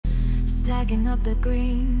Stacking up the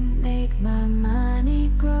green, make my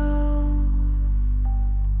money grow.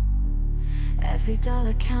 Every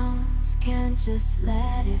dollar counts, can't just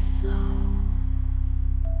let it flow.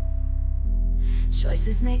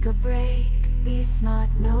 Choices make or break, be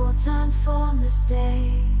smart, no time for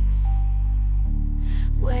mistakes.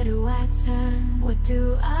 Where do I turn, what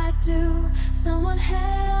do I do? Someone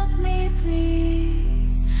help me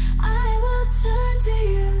please. I will turn to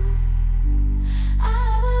you,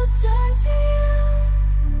 I will turn to you.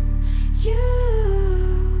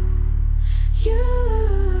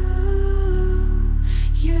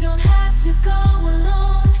 You don't have to go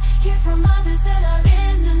alone. Hear from others that are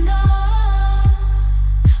in the know.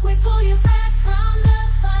 We pull you back from the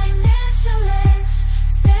financial edge,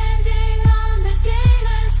 standing on the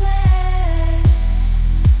Gamersledge.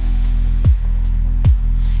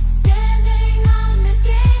 Standing on the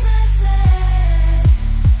Gamersledge.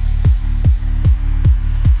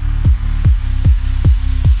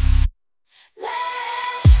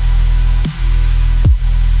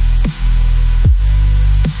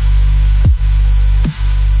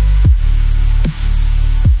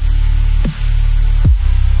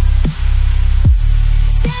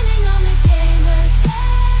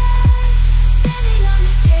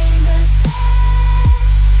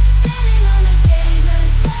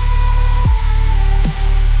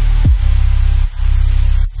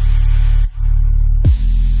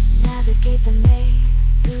 Navigate the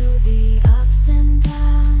maze through the ups and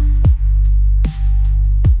downs.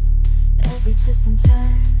 Every twist and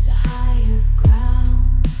turn to higher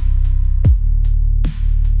ground.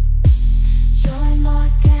 Join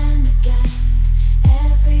again,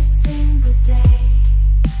 every single day.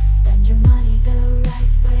 Spend your money the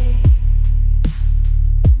right way.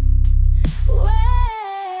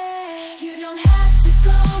 You don't have to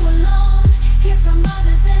go alone. Hear from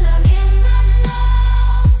others and are in the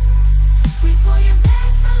know. We pull you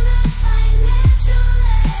back from the financial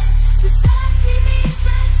edge.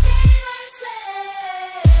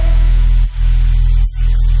 Twitch.tv/Gamersledge.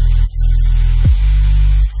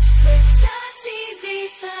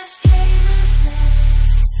 Twitch.tv/Gamersledge.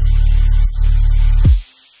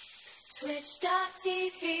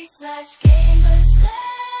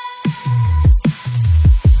 Twitch.tv/Gamersledge.